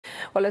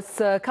Well,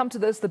 let's come to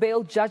this. The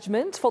bail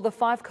judgment for the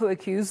 5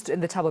 co-accused in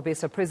the Thabo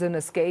Bester prison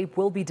escape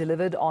will be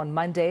delivered on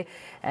Monday.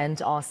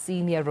 And our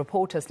senior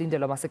reporter,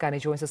 Silindelo Masikane,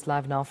 joins us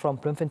live now from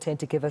Bloemfontein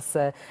to give us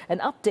an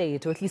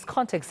update, or at least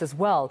context as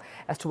well,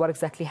 as to what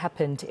exactly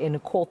happened in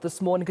court this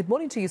morning. Good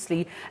morning to you,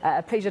 Slee.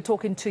 A pleasure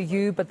talking to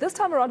you. But this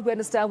time around, we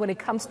understand when it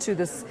comes to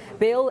this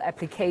bail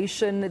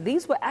application,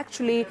 these were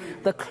actually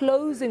the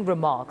closing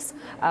remarks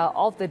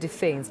of the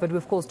defense. But we,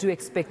 of course, do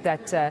expect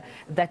that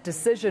that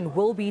decision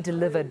will be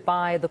delivered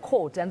by the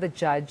court and the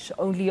judge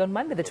only on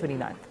Monday the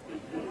 29th.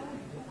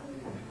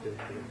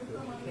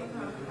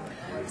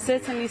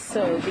 Certainly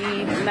so.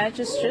 The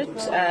magistrate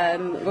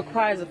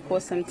requires, of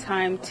course, some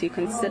time to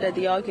consider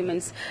the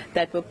arguments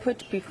that were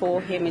put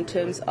before him in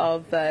terms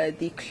of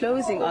the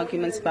closing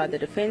arguments by the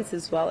defense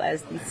as well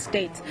as the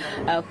state,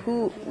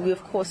 who we,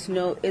 of course,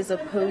 know is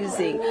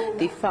opposing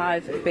the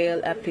 5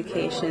 bail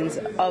applications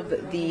of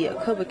the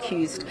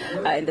co-accused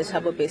in the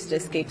Thabo Bester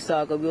escape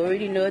saga. We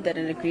already know that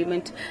an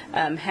agreement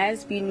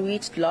has been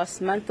reached last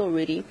month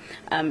already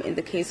in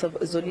the case of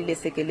Zolile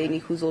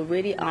Sekeleni, who's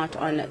already out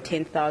on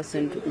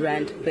 10,000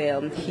 Rand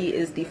bail. He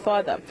is the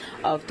father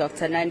of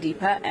Dr.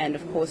 Nandipa and,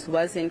 of course,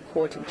 was in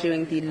court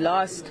during the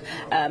last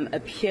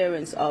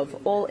appearance of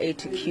all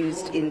 8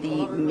 accused in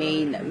the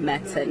main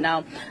matter.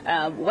 Now,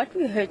 what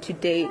we heard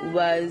today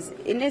was,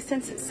 in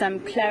essence, some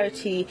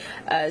clarity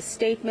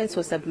statements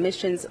or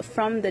submissions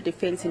from the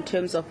defense in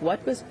terms of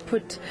what was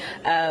put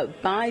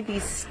by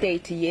the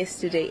state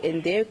yesterday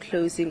in their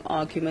closing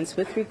arguments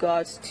with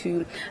regards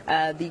to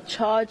the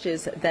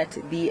charges that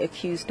the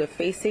accused are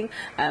facing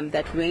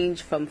that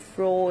range from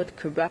fraud,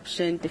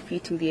 corruption,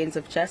 defeating the ends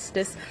of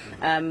justice,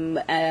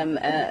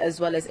 as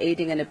well as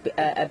aiding and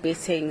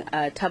abetting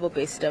Thabo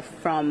Bester,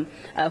 from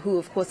who,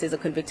 of course, is a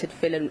convicted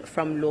felon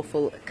from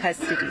lawful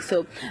custody.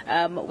 So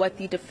what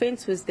the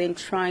defense was then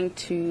trying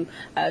to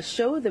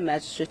show the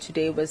magistrate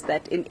today was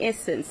that, in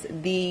essence,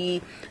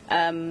 the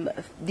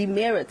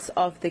merits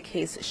of the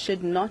case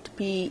should not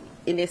be,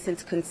 in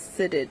essence,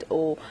 considered,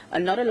 or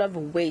not a lot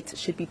of weight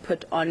should be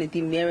put on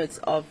the merits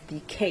of the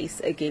case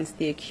against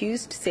the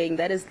accused, saying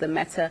that is the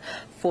matter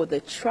for the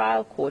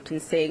trial court,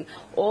 and saying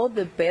all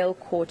the bail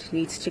court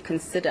needs to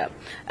consider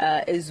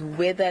is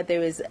whether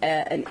there is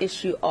an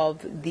issue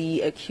of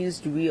the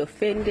accused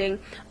reoffending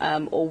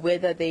or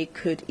whether they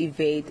could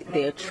evade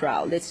their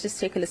trial. Let's just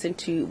take a listen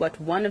to what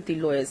one of the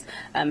lawyers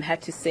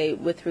had to say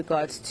with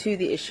regards to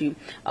the issue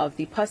of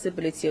the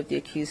possibility of the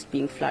accused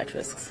being flight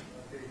risks.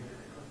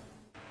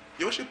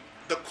 Your Worship,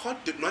 the court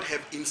did not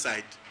have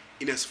insight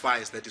in as far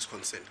as that is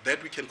concerned.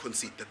 That we can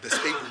concede, that the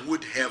state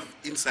would have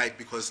insight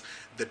because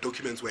the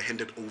documents were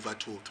handed over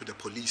to the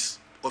police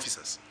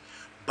officers.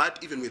 But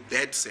even with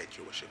that said,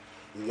 Your Worship,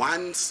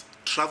 one's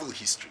travel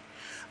history,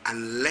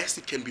 unless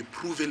it can be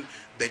proven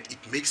that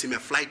it makes him a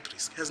flight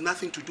risk, has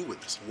nothing to do with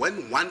this.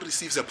 When one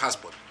receives a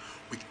passport,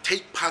 we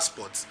take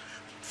passports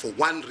for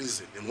one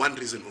reason and one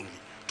reason only,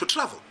 to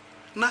travel.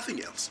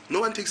 Nothing else. No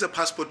one takes a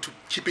passport to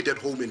keep it at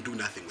home and do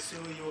nothing with it.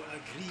 So you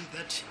agree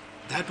that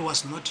that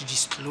was not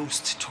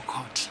disclosed to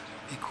court?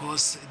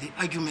 Because the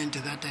argument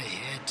that I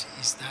had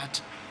is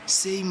that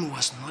same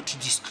was not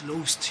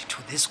disclosed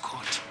to this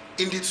court.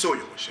 Indeed so,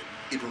 Your Worship.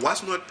 It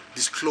was not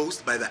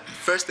disclosed by the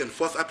first and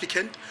fourth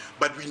applicant,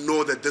 but we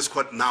know that this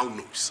court now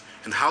knows.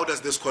 And how does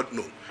this court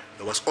know?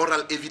 There was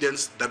oral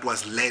evidence that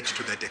was led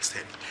to that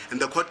extent. And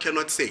the court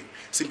cannot say,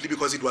 simply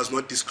because it was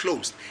not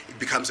disclosed, it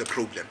becomes a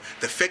problem.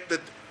 The fact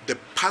that the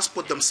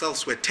passport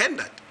themselves were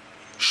tendered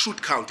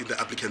should count in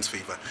the applicant's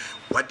favor.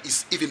 What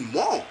is even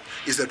more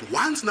is that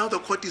once now the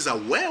court is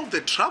aware of the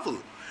travel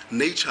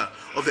nature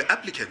of the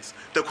applicants,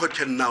 the court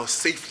can now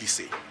safely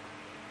say,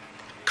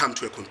 come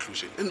to a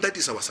conclusion. And that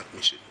is our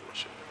submission, Your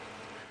Worship.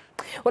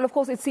 Well, of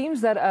course, it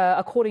seems that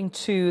according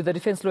to the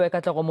defense lawyer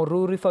Katlago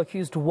Moruri, for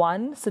accused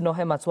 1, Sinohe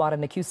Matswara,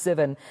 and accused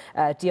 7,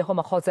 Diego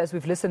Makhotsa, as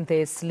we've listened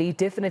there, Slee,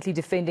 definitely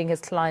defending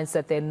his clients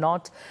that they're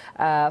not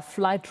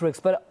flight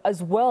risks. But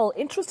as well,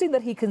 interesting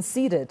that he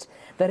conceded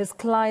that his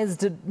clients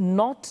did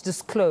not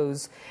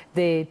disclose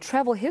their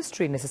travel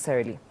history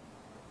necessarily.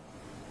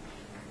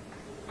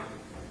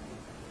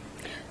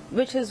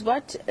 Which is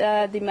what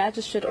the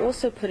magistrate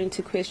also put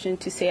into question,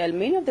 to say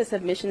many of the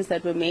submissions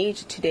that were made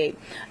today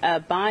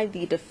by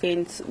the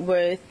defense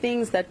were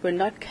things that were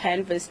not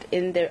canvassed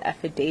in their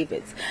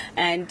affidavits.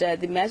 And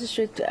the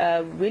magistrate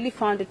really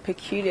found it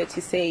peculiar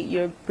to say,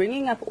 you're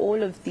bringing up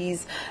all of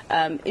these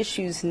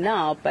issues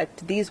now, but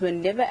these were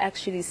never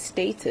actually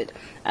stated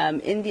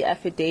in the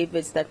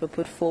affidavits that were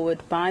put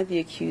forward by the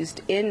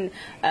accused in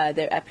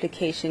their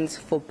applications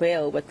for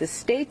bail. What the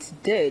state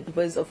did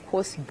was, of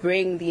course,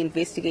 bring the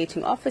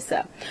investigating officer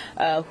officer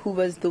who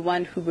was the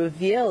one who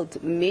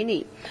revealed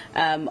many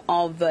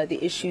of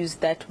the issues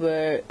that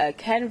were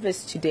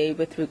canvassed today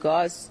with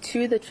regards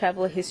to the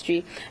travel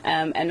history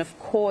and of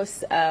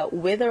course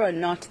whether or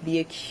not the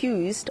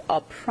accused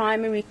are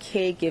primary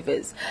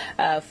caregivers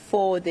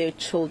for their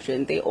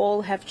children. They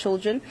all have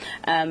children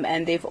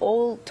and they've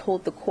all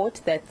told the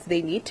court that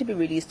they need to be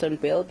released on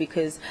bail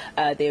because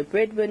they're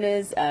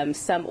breadwinners.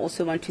 Some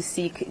also want to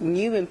seek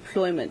new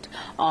employment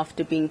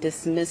after being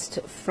dismissed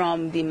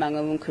from the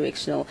Mangaung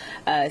Correctional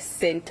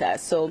Center.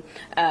 So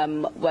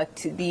what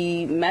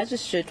the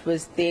magistrate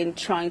was then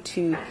trying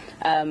to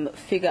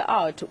figure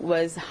out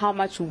was how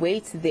much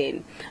weight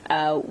then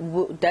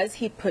does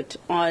he put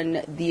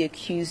on the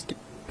accused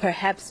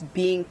perhaps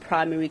being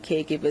primary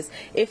caregivers,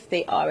 if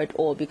they are at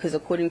all, because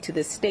according to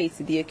the state,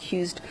 the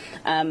accused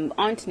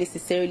aren't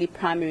necessarily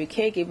primary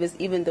caregivers,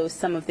 even though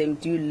some of them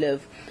do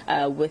live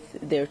with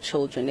their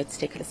children. Let's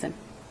take a listen.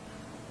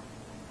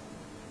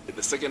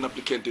 The second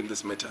applicant in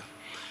this matter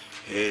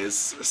has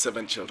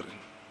 7 children,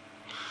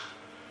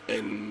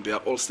 and they are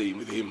all staying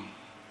with him.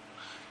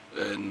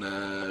 And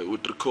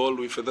would recall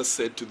we further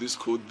said to this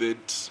court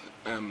that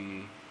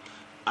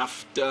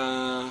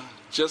after,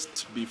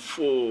 just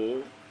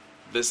before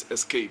this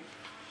escape,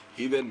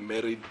 he then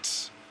married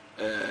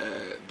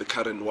the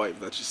current wife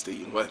that he's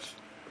staying with.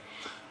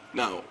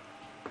 Now,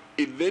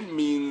 it then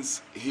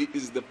means he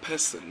is the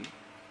person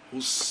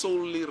who's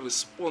solely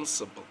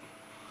responsible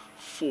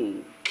for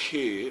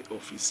care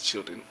of his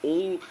children.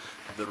 All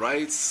the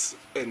rights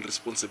and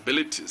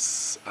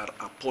responsibilities are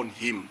upon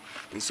him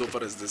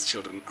insofar as these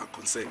children are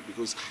concerned.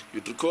 Because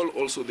you'd recall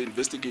also the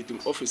investigating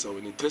officer,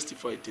 when he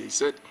testified, he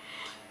said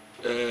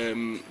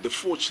the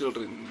 4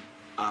 children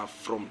are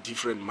from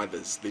different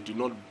mothers. They do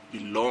not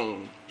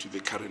belong to the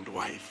current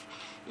wife.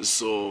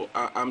 So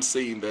I'm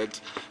saying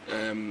that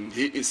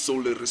he is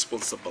solely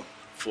responsible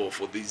for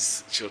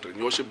these children.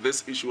 Your Worship,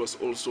 this issue was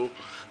also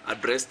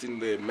addressed in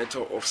the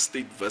matter of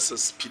State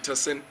versus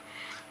Peterson,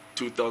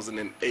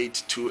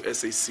 2008 to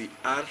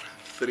SACR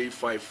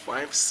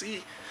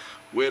 355C,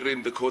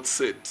 wherein the court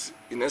said,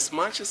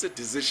 inasmuch as a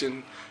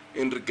decision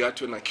in regard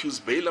to an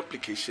accused bail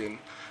application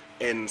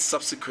and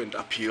subsequent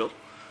appeal,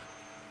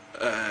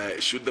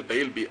 should the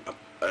bail be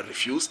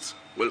refused,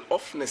 will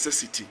of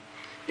necessity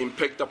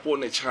impact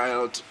upon a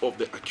child of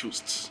the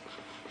accused.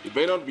 It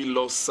may not be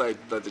lost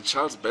sight that the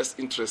child's best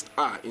interests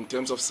are, in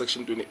terms of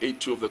Section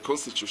 28(2) of the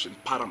Constitution,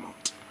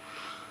 paramount.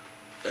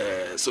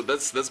 So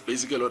that's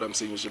basically what I'm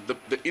saying.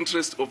 The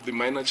interest of the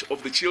minor,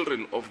 of the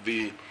children of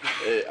the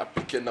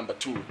applicant number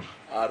 2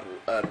 are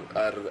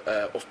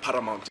of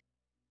paramount.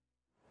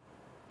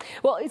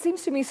 Well, it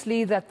seems to me,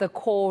 Slee, that the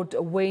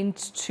court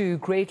went to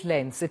great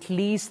lengths, at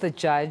least the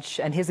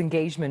judge and his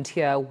engagement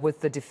here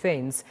with the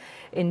defense,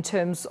 in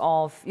terms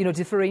of,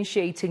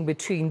 differentiating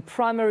between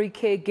primary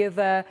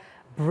caregiver,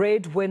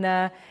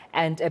 breadwinner,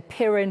 and a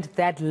parent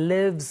that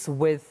lives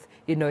with,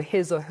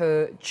 his or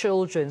her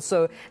children.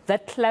 So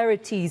that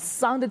clarity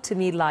sounded to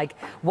me like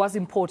was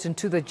important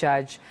to the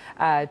judge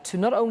to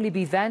not only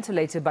be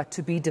ventilated, but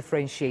to be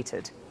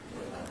differentiated.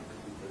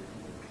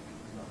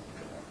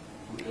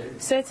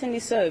 Certainly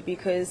so,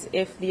 because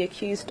if the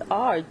accused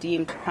are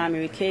deemed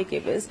primary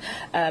caregivers,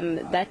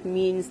 that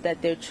means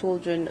that their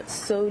children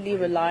solely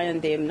rely on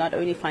them, not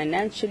only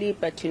financially,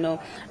 but,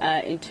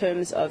 in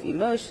terms of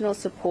emotional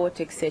support,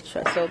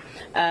 etc. So,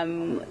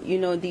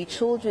 the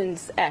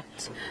Children's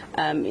Act,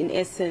 in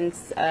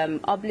essence,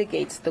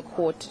 obligates the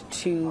court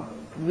to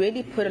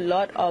really put a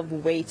lot of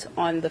weight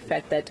on the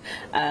fact that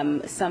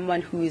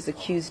someone who is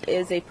accused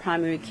is a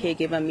primary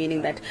caregiver,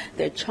 meaning that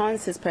their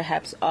chances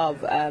perhaps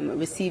of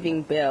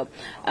receiving bail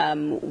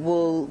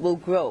will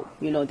grow.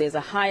 There's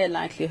a higher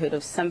likelihood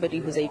of somebody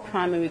who's a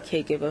primary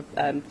caregiver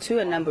to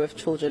a number of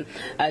children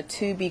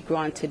to be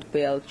granted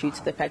bail, due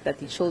to the fact that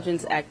the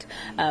Children's Act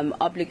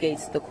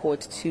obligates the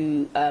court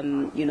to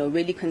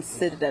really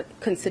consider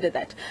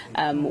that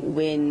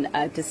when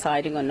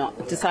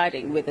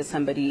deciding whether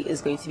somebody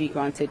is going to be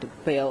granted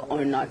bail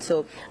or not.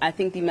 So I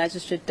think the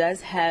magistrate does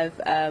have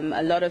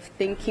a lot of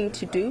thinking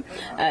to do,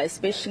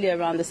 especially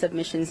around the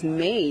submissions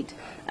made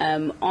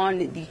on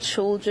the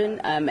children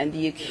and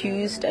the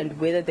accused, and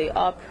whether they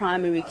are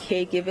primary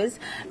caregivers,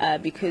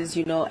 because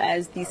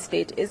as the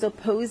state is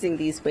opposing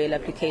these bail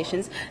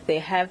applications, they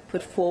have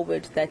put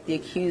forward that the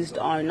accused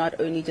are not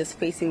only just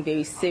facing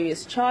very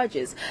serious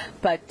charges,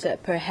 but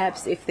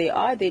perhaps if they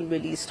are then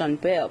released on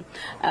bail,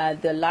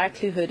 the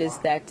likelihood is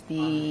that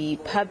the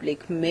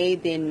public may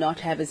then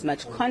not have as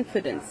much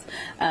confidence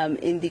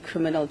in the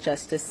criminal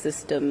justice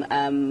system,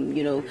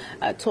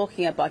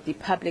 talking about the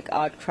public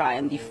outcry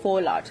and the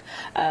fallout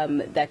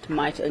that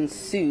might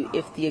ensue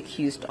if the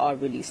accused are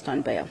released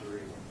on bail.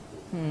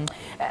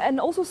 And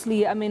also,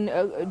 Slee,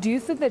 do you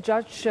think the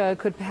judge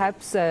could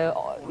perhaps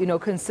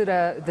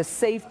consider the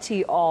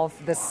safety of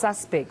the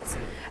suspects,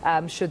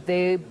 should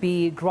they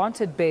be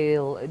granted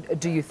bail,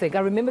 do you think? I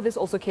remember this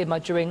also came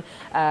out during,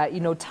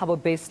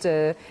 Thabo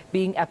Bester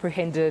being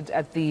apprehended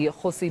at the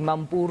Kgosi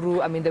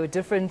Mampuru. I mean, there were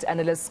different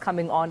analysts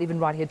coming on, even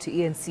right here to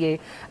eNCA,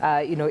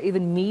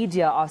 even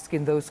media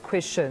asking those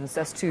questions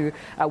as to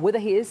whether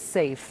he is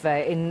safe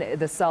in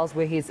the cells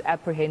where he's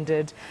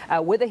apprehended,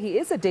 whether he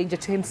is a danger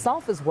to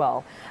himself as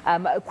well.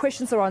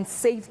 Questions around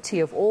safety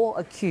of all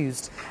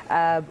accused.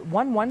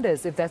 One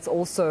wonders if that's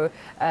also,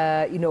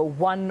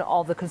 one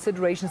of the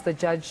considerations the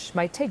judge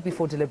might take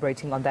before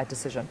deliberating on that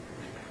decision.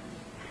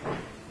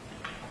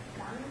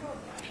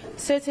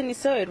 Certainly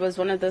so. It was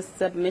one of the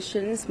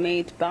submissions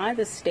made by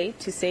the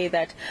state to say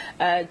that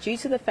due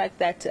to the fact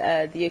that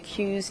the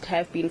accused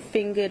have been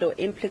fingered or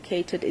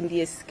implicated in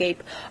the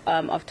escape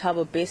of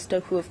Thabo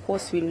Bester, who of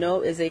course we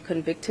know is a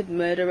convicted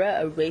murderer,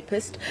 a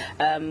rapist,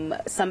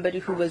 somebody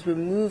who was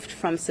removed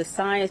from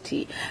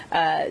society,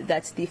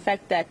 that's the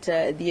fact that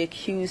the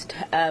accused,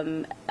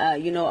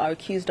 are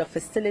accused of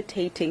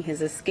facilitating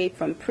his escape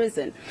from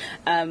prison.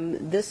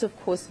 This of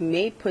course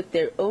may put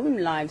their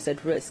own lives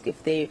at risk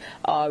if they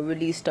are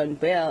released on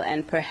bail,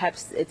 and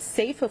perhaps it's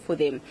safer for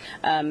them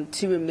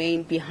to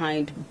remain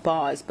behind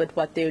bars. But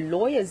what their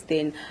lawyers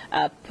then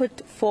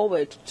put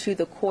forward to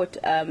the court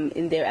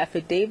in their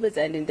affidavits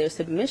and in their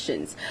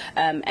submissions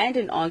and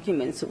in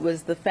arguments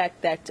was the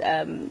fact that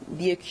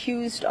the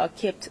accused are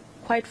kept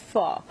quite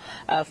far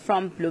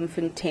from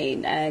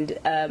Bloemfontein, and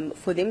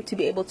for them to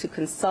be able to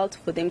consult,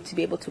 for them to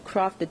be able to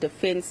craft the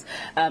defense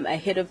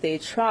ahead of their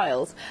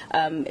trials,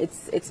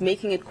 it's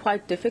making it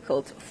quite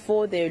difficult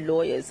for their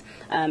lawyers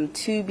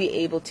to be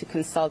able to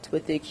consult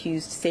with the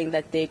accused, saying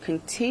that their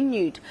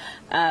continued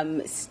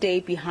stay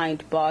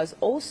behind bars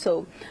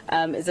also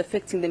is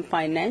affecting them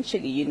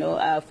financially.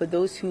 For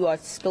those who are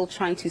still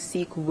trying to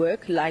seek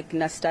work, like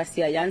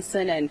Nastasia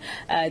Janssen and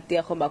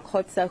Diego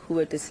Makotsa, who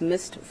were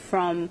dismissed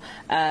from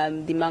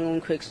the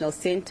Mangaung Correctional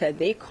Center,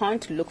 they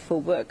can't look for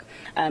work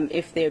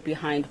if they're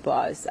behind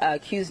bars.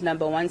 Accused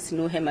number one,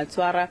 Sinuhe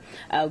Matswara,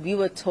 we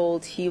were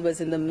told he was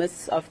in the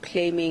midst of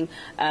claiming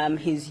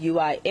his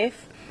UIF.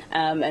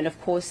 And of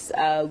course,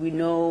 we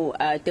know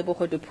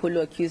Tebogo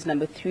Dupolo, accused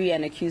number 3,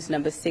 and accused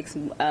number 6,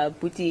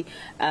 Buti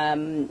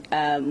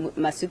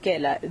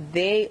Masukela.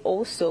 They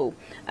also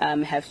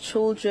have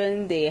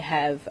children, they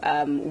have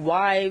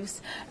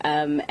wives,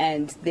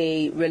 and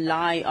they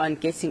rely on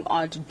getting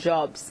odd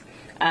jobs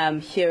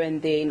here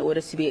and there in order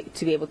to be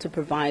able to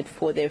provide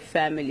for their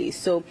families.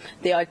 So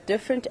there are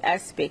different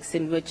aspects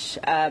in which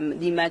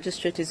the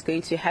magistrate is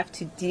going to have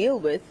to deal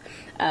with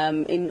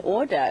in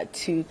order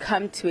to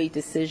come to a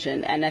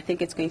decision. And I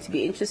think it's going to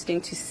be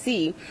interesting to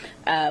see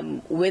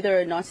whether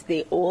or not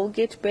they all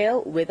get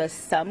bail, whether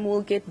some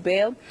will get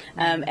bail,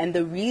 and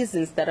the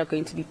reasons that are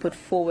going to be put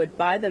forward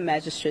by the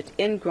magistrate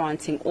in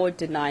granting or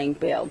denying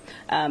bail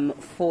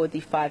for the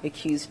 5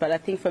 accused. But I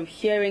think from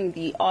hearing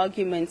the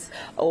arguments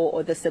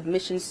or the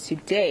submissions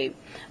today,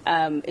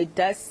 it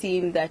does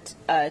seem that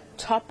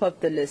top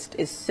of the list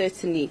is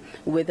certainly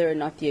whether or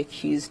not the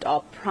accused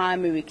are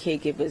primary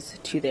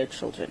caregivers to their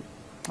children.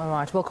 All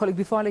right. Well, colleague,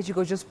 before I let you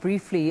go, just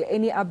briefly,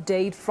 any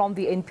update from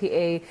the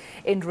NPA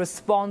in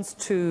response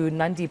to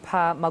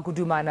Nandipha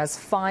Magudumana's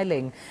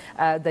filing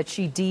that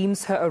she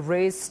deems her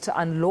arrest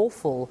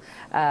unlawful,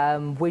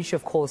 which,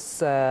 of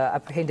course,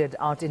 apprehended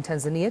out in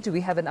Tanzania? Do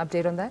we have an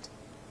update on that?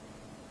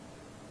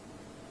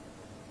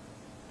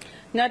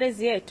 Not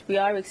as yet. We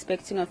are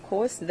expecting, of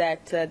course,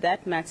 that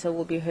that matter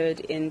will be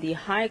heard in the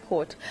High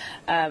Court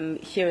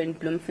here in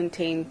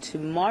Bloemfontein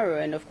tomorrow.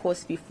 And, of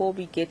course, before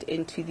we get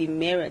into the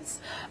merits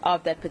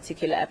of that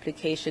particular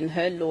application,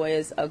 her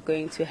lawyers are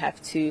going to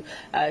have to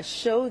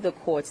show the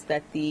courts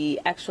that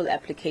the actual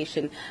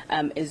application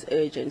is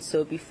urgent.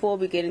 So before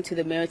we get into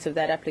the merits of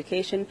that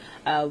application,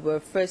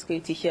 we're first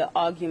going to hear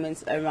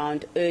arguments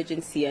around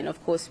urgency. And,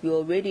 of course, we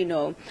already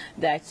know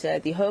that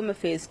the Home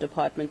Affairs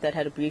Department that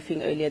had a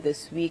briefing earlier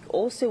this week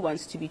also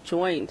wants to be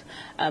joined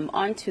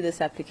onto this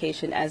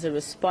application as a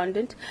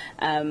respondent.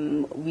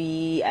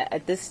 We,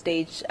 at this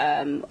stage,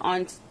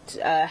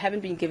 haven't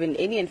been given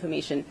any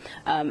information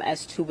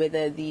as to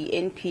whether the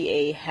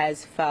NPA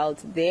has filed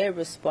their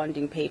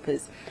responding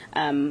papers.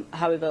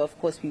 However, of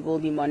course, we will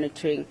be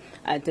monitoring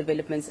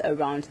developments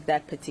around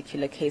that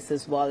particular case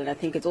as well. And I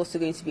think it's also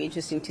going to be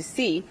interesting to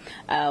see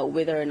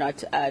whether or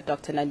not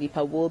Dr.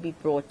 Nandipha will be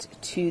brought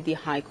to the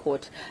High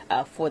Court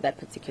for that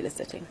particular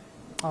sitting.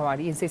 All right,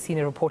 eNCA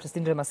senior reporter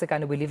Silindelo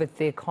Masikane, we leave it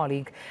there,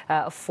 colleague,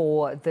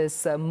 for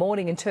this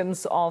morning. In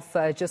terms of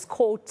just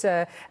court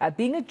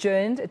being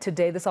adjourned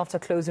today, this after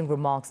closing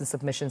remarks and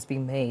submissions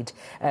being made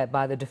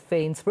by the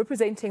defense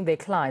representing their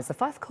clients, the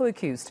 5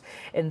 co-accused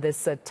in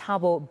this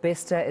Thabo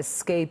Bester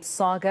escape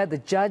saga. The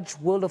judge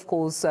will, of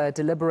course,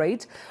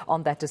 deliberate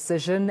on that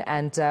decision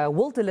and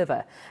will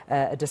deliver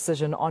a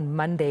decision on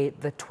Monday,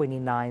 the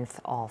 29th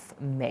of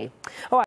May. All right.